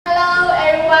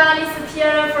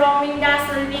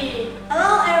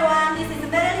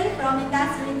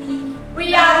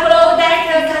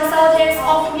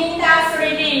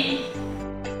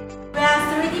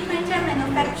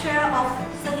manufacturer of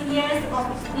 30 years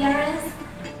of experience,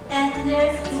 and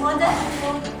in order to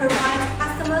provide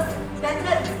customers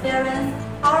better experience,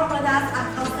 our products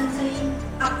are constantly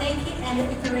updated and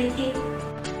iterated.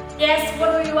 Yes,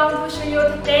 what we want to show you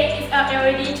today is a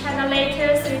LED channel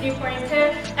letter 3D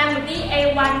printer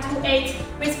MD-A128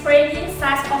 with printing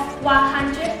size of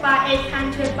 100 by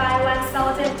 800 by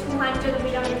 1200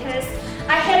 millimeters.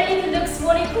 I heard it looks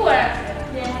really cool.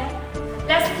 Yeah.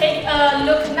 Let's take a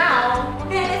look now.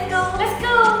 Okay, let's go. Let's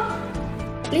go.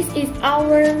 This is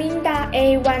our MINGDA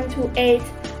A128.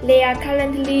 They are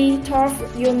currently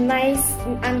 12 units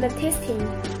under testing.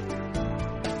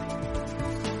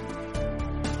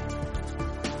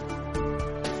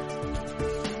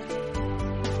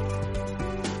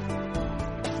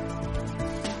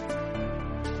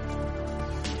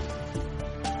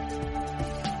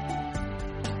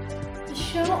 The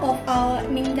shell of our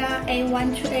MINGDA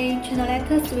A128 channel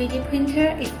letter 3D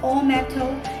printer is all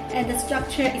metal and the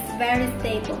structure is very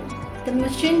stable. The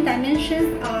machine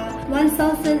dimensions are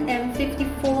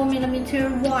 1054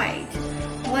 mm wide,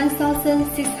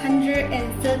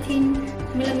 1613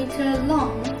 mm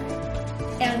long,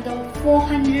 and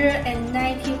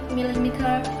 490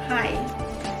 mm high.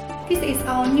 This is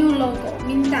our new logo,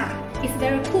 MINGDA. It's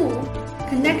very cool.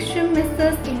 Connection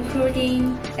methods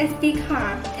including SD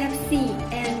card, Type-C,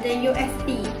 and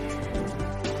USB.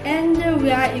 And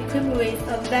we are equipped with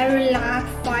a very large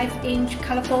 5-inch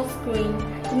colorful screen.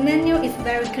 The menu is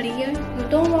very clear. You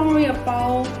don't worry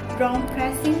about wrong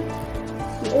pressing.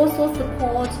 We also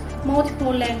support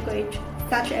multiple languages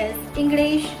such as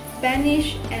English,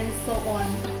 Spanish, and so on.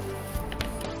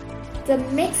 The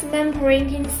maximum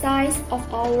printing size of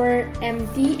our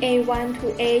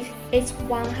MD-A128 is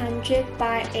 100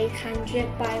 by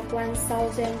 800 by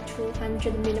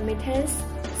 1200 millimeters.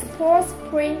 Supports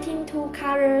printing two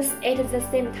colors at the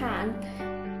same time.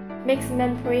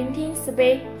 Maximum printing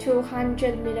speed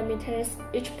 200 millimeters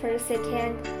each per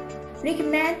second.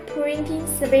 Recommend printing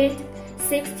speed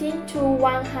 16 to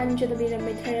 100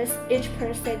 millimeters each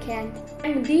per second.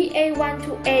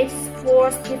 MD-A128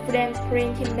 supports different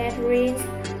printing materials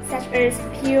such as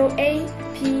PLA,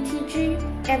 PETG,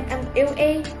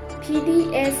 MMLA,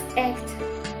 PDSX.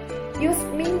 Use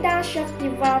MINGDA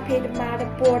self-developed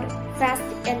motherboard, fast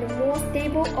and more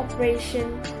stable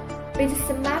operation. With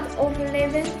smart auto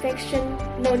leveling function,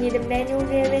 no need manual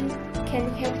leveling,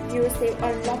 can help you save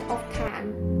a lot of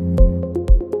time.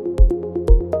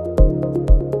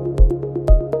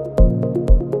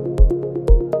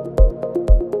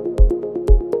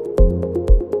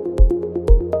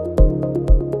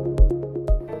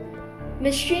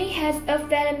 Machine has a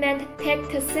filament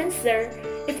tactile sensor.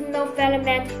 If no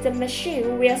filament, the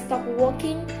machine will stop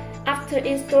working. After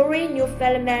installing new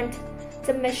filament,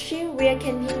 the machine will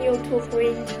continue to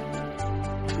print.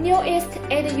 Newest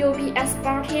 8 UPS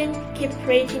button keep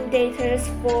printing data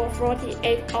for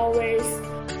 48 hours.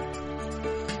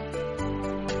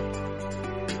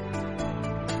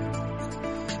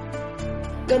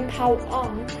 When powered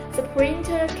on, the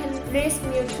printer can release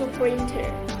new to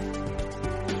printer.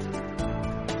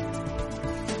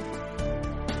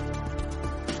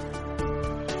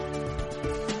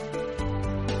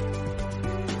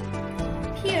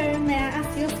 Here, may I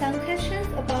ask you some questions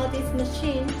about this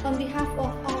machine on behalf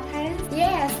of our clients?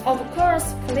 Yes, of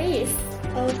course, please.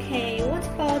 Okay, what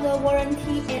about the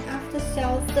warranty and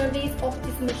after-sales service of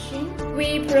this machine?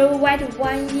 We provide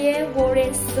 1-year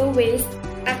warranty service.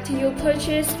 After you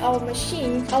purchase our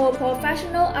machine, our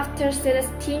professional after-sales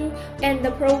team and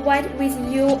provide with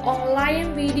you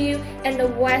online video and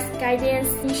voice guidance,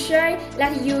 ensure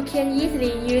that you can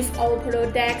easily use our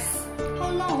products. How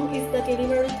long is the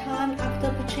delivery time after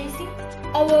purchasing?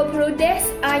 Our products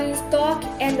are in stock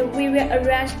and we will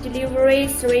arrange delivery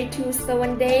 3 to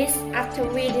 7 days after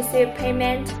we receive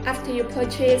payment after you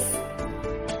purchase.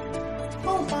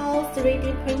 How about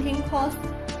 3D printing cost?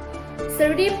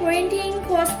 3D printing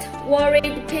costs vary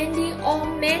depending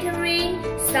on material,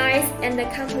 size, and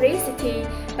complexity,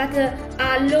 but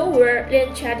are lower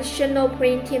than traditional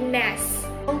printing methods.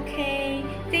 Okay,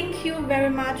 thank you very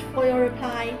much for your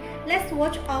reply. Let's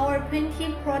watch our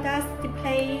printing products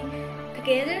display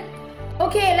together.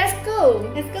 Okay, let's go.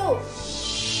 Let's go.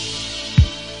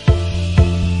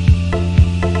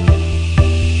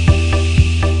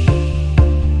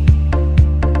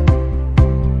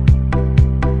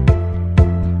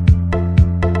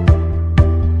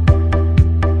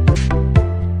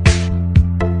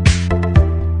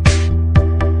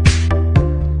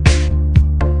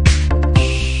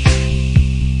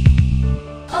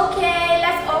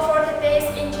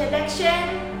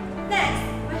 Next,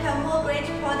 we have more great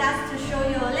products to show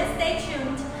you. Let's stay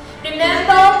tuned. Remember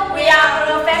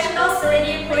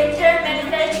already printed